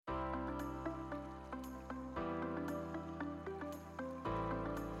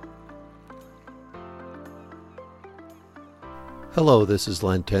Hello, this is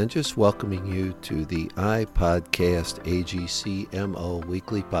Len Tenges welcoming you to the iPodcast AGCMO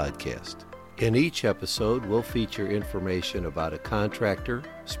Weekly Podcast. In each episode, we'll feature information about a contractor,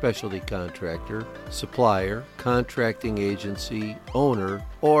 specialty contractor, supplier, contracting agency, owner,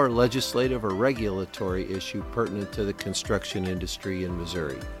 or legislative or regulatory issue pertinent to the construction industry in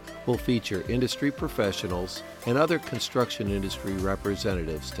Missouri. We'll feature industry professionals and other construction industry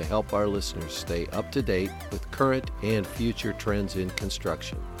representatives to help our listeners stay up to date with current and future trends in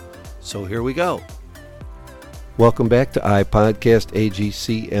construction. So here we go. Welcome back to iPodcast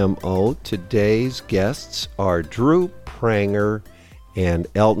AGCMO. Today's guests are Drew Pranger and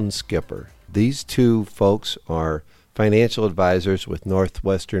Elton Skipper. These two folks are financial advisors with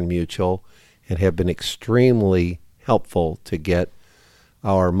Northwestern Mutual and have been extremely helpful to get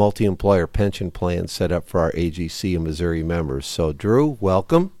our multi-employer pension plan set up for our AGC and Missouri members. So, Drew,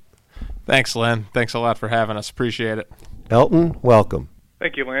 welcome. Thanks, Len. Thanks a lot for having us. Appreciate it. Elton, welcome.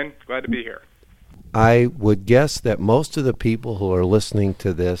 Thank you, Len. Glad to be here. I would guess that most of the people who are listening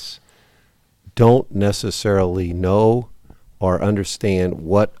to this don't necessarily know or understand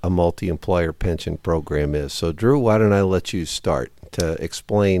what a multi-employer pension program is. So, Drew, why don't I let you start to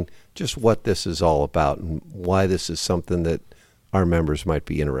explain just what this is all about and why this is something that our members might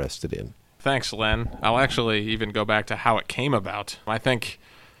be interested in. Thanks, Len. I'll actually even go back to how it came about. I think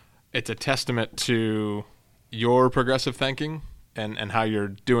it's a testament to your progressive thinking and how you're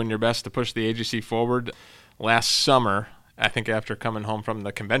doing your best to push the agency forward. Last summer, I think after coming home from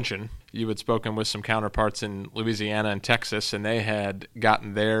the convention, you had spoken with some counterparts in Louisiana and Texas, and they had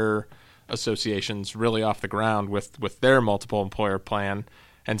gotten their associations really off the ground with their multiple employer plan.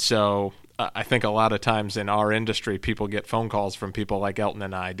 And so I think a lot of times in our industry, people get phone calls from people like Elton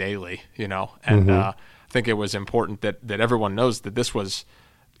and I daily, and I think it was important that everyone knows that this was,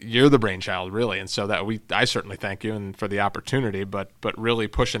 you're the brainchild, really. And so I certainly thank you and for the opportunity, but really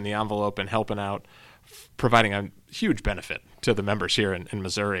pushing the envelope and helping out, providing a huge benefit to the members here in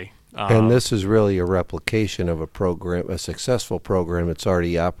Missouri. And this is really a replication of a program, a successful program that's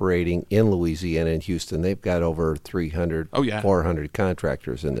already operating in Louisiana and Houston. They've got over 300, 400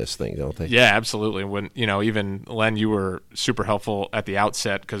 contractors in this thing, don't they? Yeah, absolutely. When, even Len, you were super helpful at the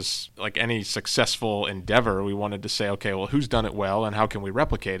outset because like any successful endeavor, we wanted to say, okay, well, who's done it well and how can we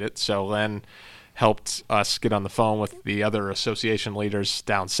replicate it? So Len helped us get on the phone with the other association leaders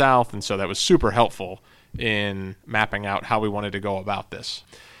down south, and so that was super helpful in mapping out how we wanted to go about this.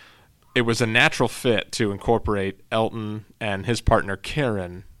 It was a natural fit to incorporate Elton and his partner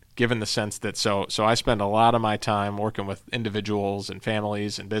Karen, given the sense that so I spend a lot of my time working with individuals and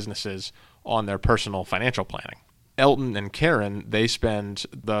families and businesses on their personal financial planning. Elton and Karen, they spend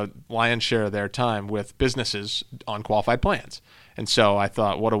the lion's share of their time with businesses on qualified plans. And so I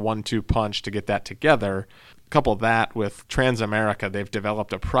thought, what a 1-2 punch to get that together. Couple that with Transamerica, they've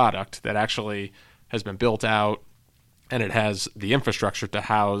developed a product that actually has been built out, and it has the infrastructure to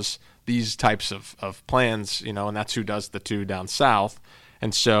house these types of plans, and that's who does the two down south.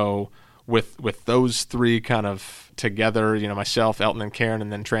 And so with those three kind of together, myself, Elton and Karen,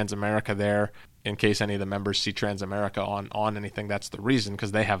 and then Transamerica there, in case any of the members see Transamerica on anything, that's the reason,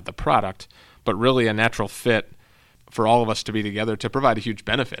 because they have the product, but really a natural fit for all of us to be together to provide a huge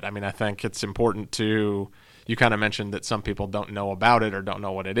benefit. I mean, I think it's important you kind of mentioned that some people don't know about it or don't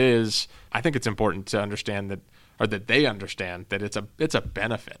know what it is. I think it's important to understand that they understand that it's a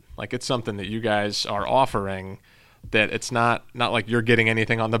benefit. Like it's something that you guys are offering, that it's not like you're getting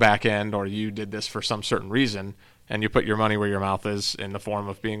anything on the back end or you did this for some certain reason and you put your money where your mouth is in the form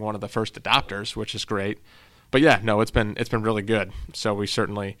of being one of the first adopters, which is great. But yeah, no, it's been really good. So we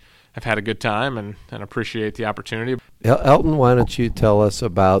certainly have had a good time and appreciate the opportunity. Elton, why don't you tell us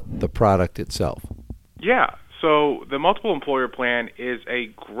about the product itself? Yeah, so the multiple employer plan is a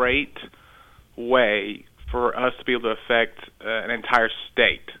great way for us to be able to affect an entire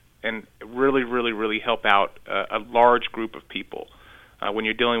state and really, really, really help out a large group of people. When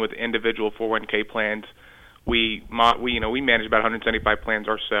you're dealing with individual 401k plans, we manage about 175 plans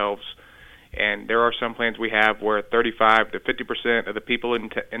ourselves, and there are some plans we have where 35 to 50% of the people in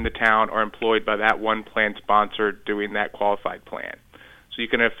the town are employed by that one plan sponsor doing that qualified plan. So you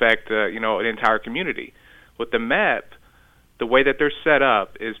can affect an entire community. With the MEP, the way that they're set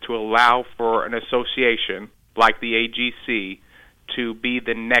up is to allow for an association like the AGC to be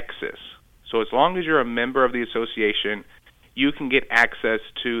the nexus. So as long as you're a member of the association, you can get access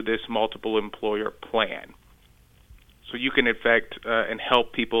to this multiple employer plan. So you can affect and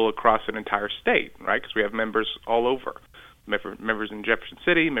help people across an entire state, right? Because we have members all over. Members in Jefferson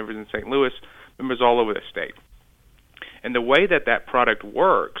City, members in St. Louis, members all over the state. And the way that product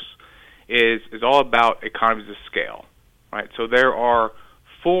works is all about economies of scale. right? So there are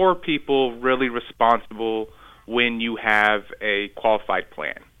 4 people really responsible when you have a qualified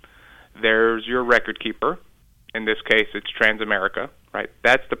plan. There's your record keeper. In this case, it's Transamerica, right?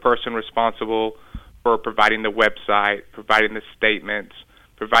 That's the person responsible for providing the website, providing the statements,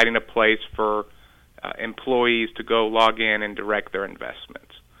 providing a place for employees to go log in and direct their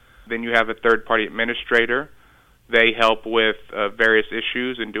investments. Then you have a third-party administrator. They help with various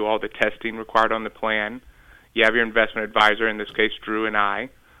issues and do all the testing required on the plan. You have your investment advisor, in this case, Drew and I.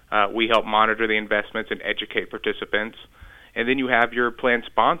 We help monitor the investments and educate participants. And then you have your plan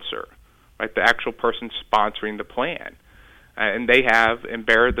sponsor, right, the actual person sponsoring the plan. And they have and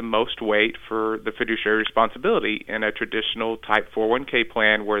bear the most weight for the fiduciary responsibility in a traditional type 401k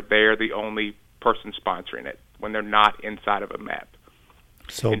plan where they're the only person sponsoring it when they're not inside of a MEP.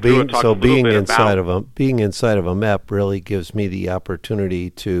 So being inside of a MEP really gives me the opportunity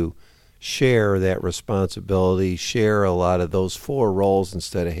to share that responsibility, share a lot of those 4 roles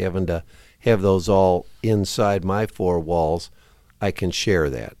instead of having to have those all inside my 4 walls. I can share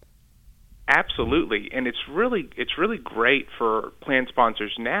that. Absolutely, and it's really great for plan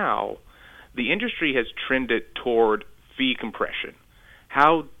sponsors now. The industry has trended toward fee compression.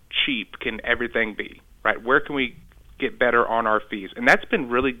 How cheap can everything be, right? Where can we get better on our fees? And that's been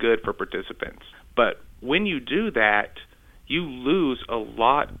really good for participants. But when you do that, you lose a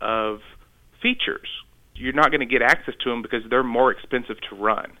lot of features. You're not going to get access to them because they're more expensive to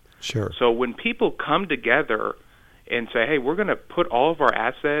run. Sure. So when people come together and say, hey, we're going to put all of our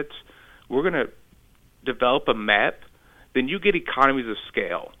assets, we're going to develop a MEP, then you get economies of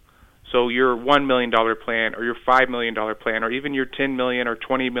scale. So your $1 million plan or your $5 million plan or even your $10 million or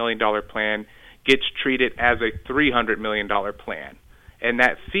 $20 million plan gets treated as a $300 million plan. And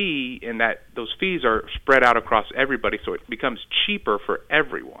that fee and those fees are spread out across everybody, so it becomes cheaper for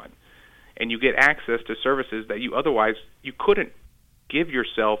everyone. And you get access to services that you otherwise you couldn't give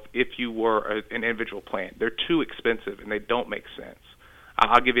yourself if you were an individual plan. They're too expensive and they don't make sense.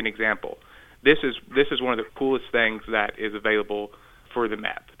 I'll give you an example. This is one of the coolest things that is available for the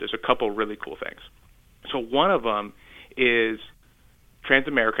MEP. There's a couple really cool things. So one of them is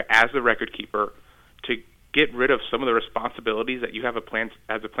Transamerica as the record keeper to get rid of some of the responsibilities that you have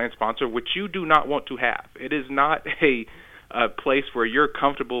as a plan sponsor, which you do not want to have. It is not a place where you're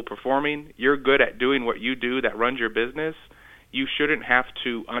comfortable performing. You're good at doing what you do that runs your business. You shouldn't have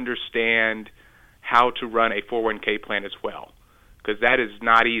to understand how to run a 401k plan as well, because that is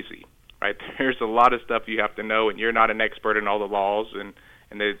not easy, right? There's a lot of stuff you have to know, and you're not an expert in all the laws and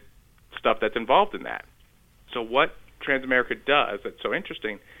the stuff that's involved in that. So what Transamerica does that's so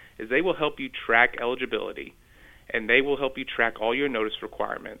interesting is they will help you track eligibility, and they will help you track all your notice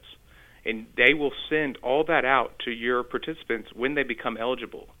requirements, and they will send all that out to your participants when they become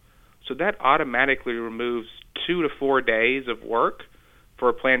eligible. So that automatically removes 2 to 4 days of work for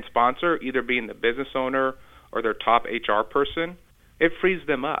a plan sponsor, either being the business owner or their top HR person. It frees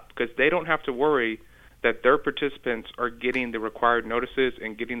them up because they don't have to worry that their participants are getting the required notices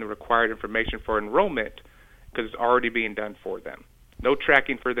and getting the required information for enrollment because it's already being done for them. No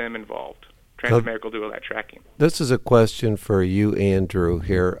tracking for them involved. Transamerica will do all that tracking. This is a question for you, Andrew,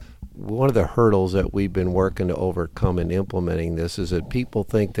 here. One of the hurdles that we've been working to overcome in implementing this is that people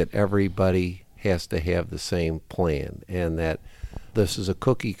think that everybody has to have the same plan and that this is a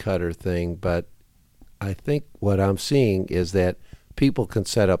cookie cutter thing, but I think what I'm seeing is that people can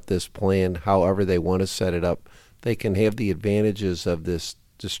set up this plan however they want to set it up. They can have the advantages of this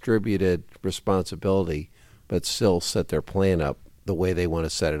distributed responsibility, but still set their plan up the way they want to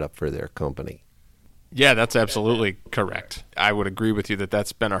set it up for their company. Yeah, that's absolutely correct. I would agree with you that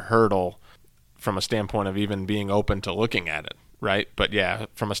that's been a hurdle from a standpoint of even being open to looking at it, right? But yeah,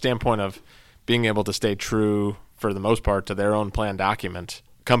 from a standpoint of being able to stay true, for the most part, to their own plan document,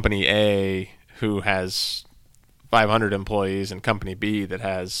 Company A, who has 500 employees, and Company B that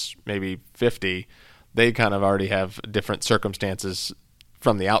has maybe 50, they kind of already have different circumstances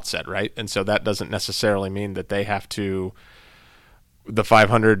from the outset, right? And so that doesn't necessarily mean that they have to, the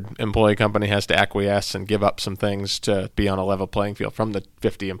 500 employee company has to acquiesce and give up some things to be on a level playing field from the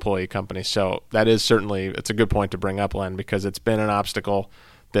 50 employee company. So that is certainly, it's a good point to bring up, Len, because it's been an obstacle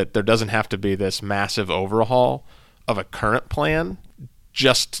that there doesn't have to be this massive overhaul of a current plan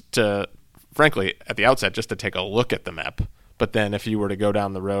just to, frankly, at the outset, just to take a look at the MEP. But then if you were to go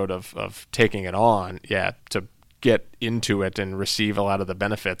down the road of taking it on, to get into it and receive a lot of the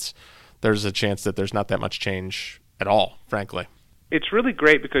benefits, there's a chance that there's not that much change at all, frankly. It's really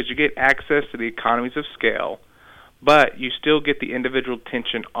great because you get access to the economies of scale, but you still get the individual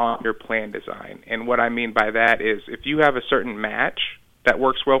attention on your plan design. And what I mean by that is if you have a certain match that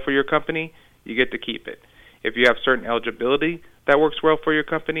works well for your company, you get to keep it. If you have certain eligibility that works well for your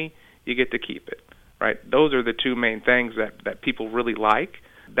company, you get to keep it, right? Those are the two main things that people really like.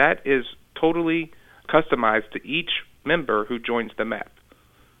 That is totally customized to each member who joins the MEP.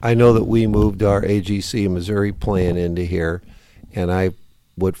 I know that we moved our AGC Missouri plan into here, and I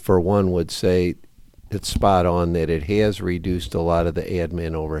would say it's spot on that it has reduced a lot of the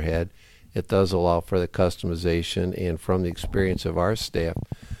admin overhead. It does allow for the customization, and from the experience of our staff,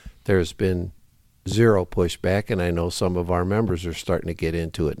 there's been zero pushback, and I know some of our members are starting to get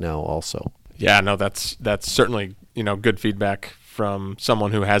into it now also. Yeah, no, that's certainly, good feedback from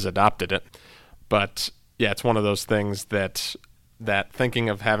someone who has adopted it. But yeah, it's one of those things that thinking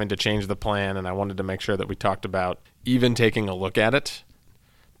of having to change the plan, and I wanted to make sure that we talked about even taking a look at it,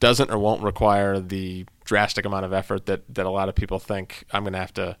 doesn't or won't require the drastic amount of effort that a lot of people think. I'm going to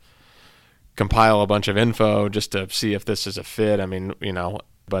have to compile a bunch of info just to see if this is a fit. I mean,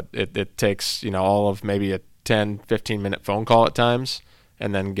 but it takes, all of maybe a 10, 15-minute phone call at times,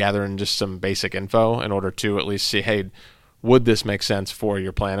 and then gathering just some basic info in order to at least see, hey, would this make sense for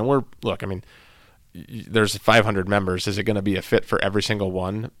your plan? And there's 500 members. Is it going to be a fit for every single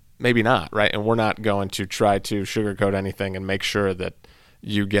one? Maybe not, right? And we're not going to try to sugarcoat anything and make sure that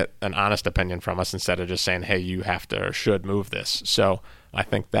you get an honest opinion from us instead of just saying, hey, you have to or should move this. So I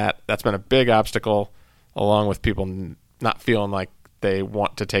think that's been a big obstacle, along with people not feeling like they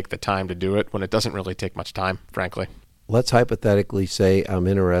want to take the time to do it when it doesn't really take much time, frankly. Let's hypothetically say I'm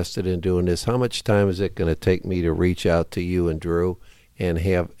interested in doing this. How much time is it going to take me to reach out to you and Drew and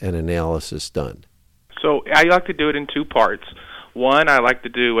have an analysis done? So I like to do it in two parts. One, I like to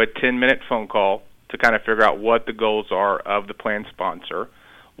do a 10-minute phone call to kind of figure out what the goals are of the plan sponsor,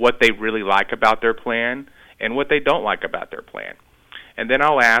 what they really like about their plan, and what they don't like about their plan. And then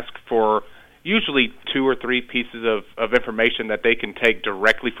I'll ask for usually 2 or 3 pieces of information that they can take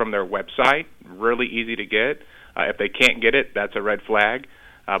directly from their website, really easy to get. If they can't get it, that's a red flag.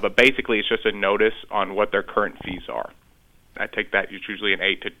 But basically, it's just a notice on what their current fees are. I take that, it's usually an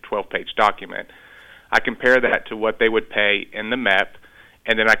 8 to 12-page document. I compare that to what they would pay in the MEP,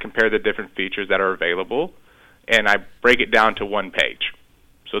 and then I compare the different features that are available, and I break it down to one page.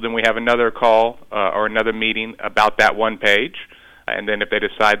 So then we have another call or another meeting about that one page, and then if they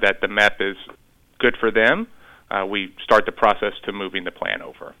decide that the MEP is good for them, we start the process to moving the plan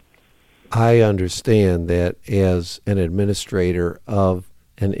over. I understand that as an administrator of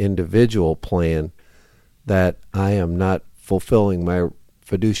an individual plan, that I am not fulfilling my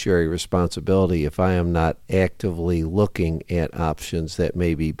fiduciary responsibility if I am not actively looking at options that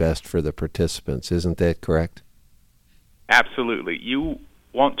may be best for the participants. Isn't that correct? Absolutely. You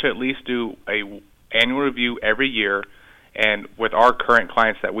want to at least do a annual review every year, and with our current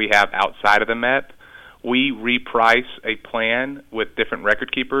clients that we have outside of the MEP, we reprice a plan with different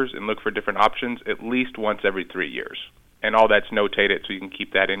record keepers and look for different options at least once every 3 years. And all that's notated so you can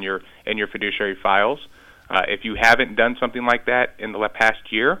keep that in your fiduciary files. If you haven't done something like that in the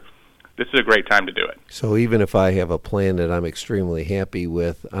past year, this is a great time to do it. So even if I have a plan that I'm extremely happy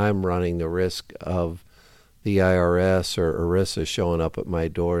with, I'm running the risk of the IRS or ERISA showing up at my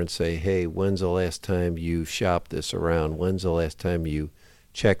door and say, hey, when's the last time you shopped this around? When's the last time you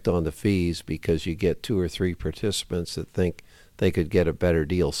checked on the fees? Because you get 2 or 3 participants that think they could get a better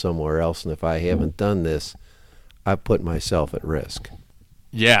deal somewhere else, and if I haven't done this, I've put myself at risk.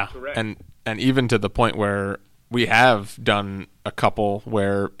 Yeah, correct. And even to the point where we have done a couple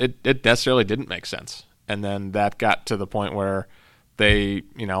where it necessarily didn't make sense. And then that got to the point where they,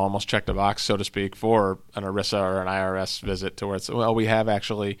 almost checked a box, so to speak, for an ERISA or an IRS visit to where it's, well, we have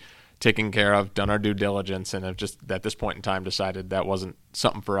actually taken care of, done our due diligence, and have just at this point in time decided that wasn't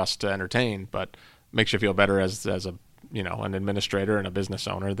something for us to entertain, but makes you feel better as a, an administrator and a business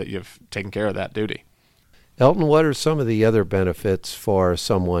owner that you've taken care of that duty. Elton, what are some of the other benefits for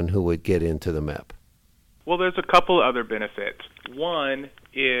someone who would get into the MEP? Well, there's a couple other benefits. One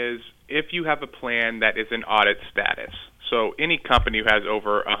is if you have a plan that is in audit status. So any company who has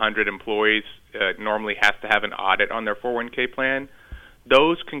over 100 employees normally has to have an audit on their 401k plan.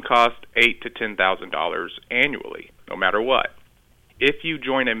 Those can cost $8,000 to $10,000 annually, no matter what. If you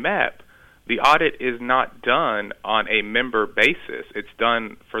join a MEP, the audit is not done on a member basis. It's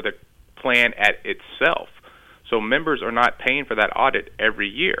done for the plan at itself. So members are not paying for that audit every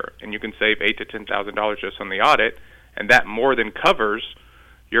year, and you can save $8,000 to $10,000 just on the audit, and that more than covers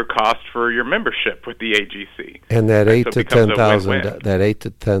your cost for your membership with the AGC. And that $8,000 to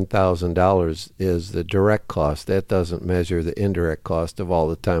 $10,000 is the direct cost. That doesn't measure the indirect cost of all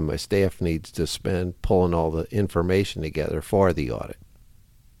the time my staff needs to spend pulling all the information together for the audit.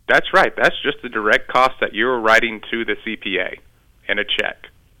 That's right. That's just the direct cost that you're writing to the CPA in a check.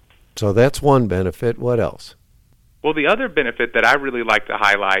 So that's one benefit. What else? Well, the other benefit that I really like to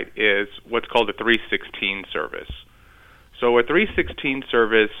highlight is what's called a 316 service. So a 316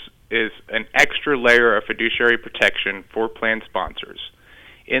 service is an extra layer of fiduciary protection for plan sponsors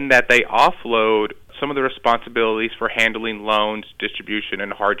in that they offload some of the responsibilities for handling loans, distribution,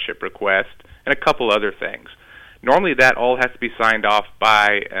 and hardship requests, and a couple other things. Normally that all has to be signed off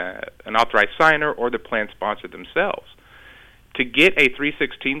by an authorized signer or the plan sponsor themselves. To get a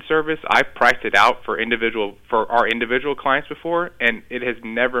 316 service, I've priced it out for our individual clients before, and it has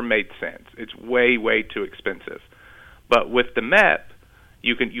never made sense. It's way, way too expensive. But with the MEP,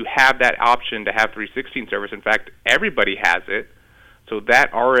 you have that option to have 316 service. In fact, everybody has it, so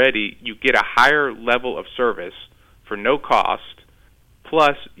that already you get a higher level of service for no cost.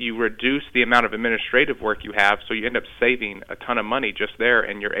 Plus, you reduce the amount of administrative work you have, so you end up saving a ton of money just there,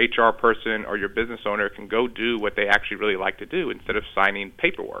 and your HR person or your business owner can go do what they actually really like to do instead of signing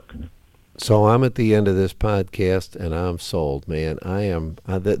paperwork. So I'm at the end of this podcast, and I'm sold, man. I am.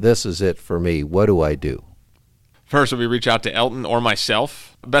 This is it for me. What do I do? First, we reach out to Elton or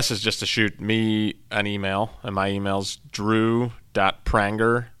myself. Best is just to shoot me an email, and my email's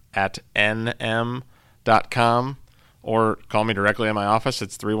drew.pranger@nm.com. Or call me directly in my office.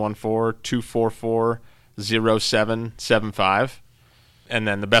 It's 314-244-0775. And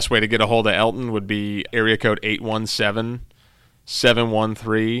then the best way to get a hold of Elton would be area code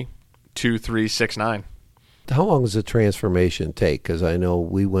 817-713-2369. How long does the transformation take? Because I know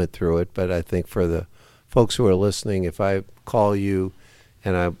we went through it, but I think for the folks who are listening, if I call you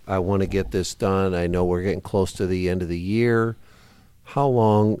and I want to get this done, I know we're getting close to the end of the year, how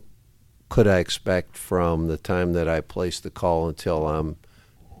long could I expect from the time that I place the call until I'm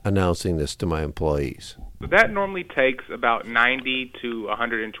announcing this to my employees? That normally takes about 90 to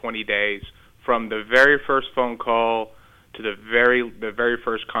 120 days from the very first phone call to the very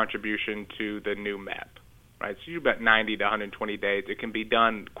first contribution to the new MEP, right? So you're about 90 to 120 days. It can be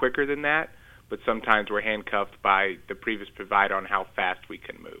done quicker than that, but sometimes we're handcuffed by the previous provider on how fast we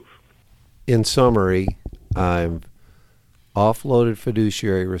can move. In summary, I've offloaded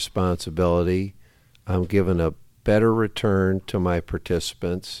fiduciary responsibility. I'm given a better return to my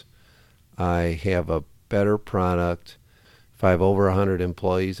participants. I have a better product. If I have over 100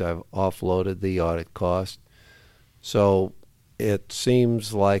 employees, I've offloaded the audit cost. So it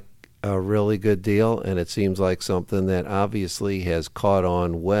seems like a really good deal, and it seems like something that obviously has caught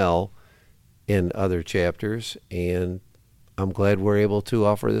on well in other chapters, and I'm glad we're able to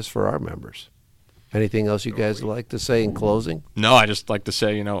offer this for our members. Anything else you guys would like to say in closing? No, I just like to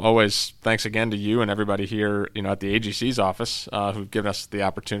say, always thanks again to you and everybody here, at the AGC's office who've given us the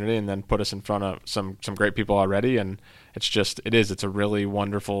opportunity and then put us in front of some great people already. And it's a really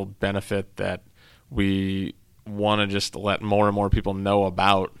wonderful benefit that we want to just let more and more people know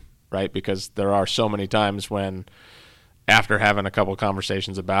about, right? Because there are so many times when after having a couple of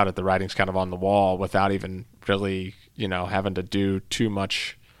conversations about it, the writing's kind of on the wall without even really, having to do too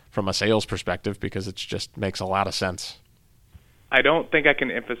much from a sales perspective, because it just makes a lot of sense. I don't think I can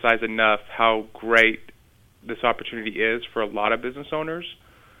emphasize enough how great this opportunity is for a lot of business owners,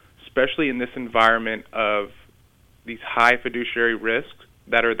 especially in this environment of these high fiduciary risks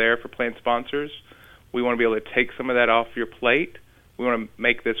that are there for plan sponsors. We want to be able to take some of that off your plate. We want to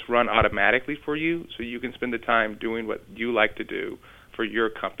make this run automatically for you so you can spend the time doing what you like to do for your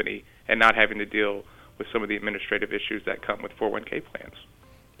company and not having to deal with some of the administrative issues that come with 401k plans.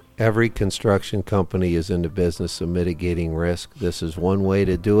 Every construction company is in the business of mitigating risk. This is one way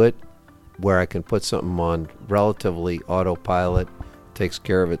to do it, where I can put something on relatively autopilot, takes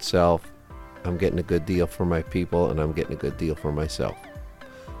care of itself. I'm getting a good deal for my people, and I'm getting a good deal for myself.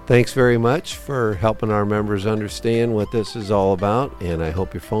 Thanks very much for helping our members understand what this is all about, and I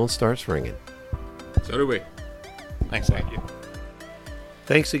hope your phone starts ringing. So do we. Thanks. Thank you.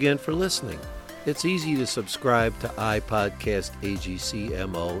 Thanks again for listening. It's easy to subscribe to iPodcast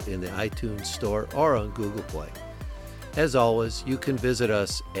AGCMO in the iTunes Store or on Google Play. As always, you can visit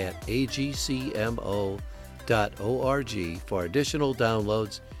us at agcmo.org for additional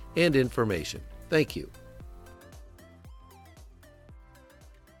downloads and information. Thank you.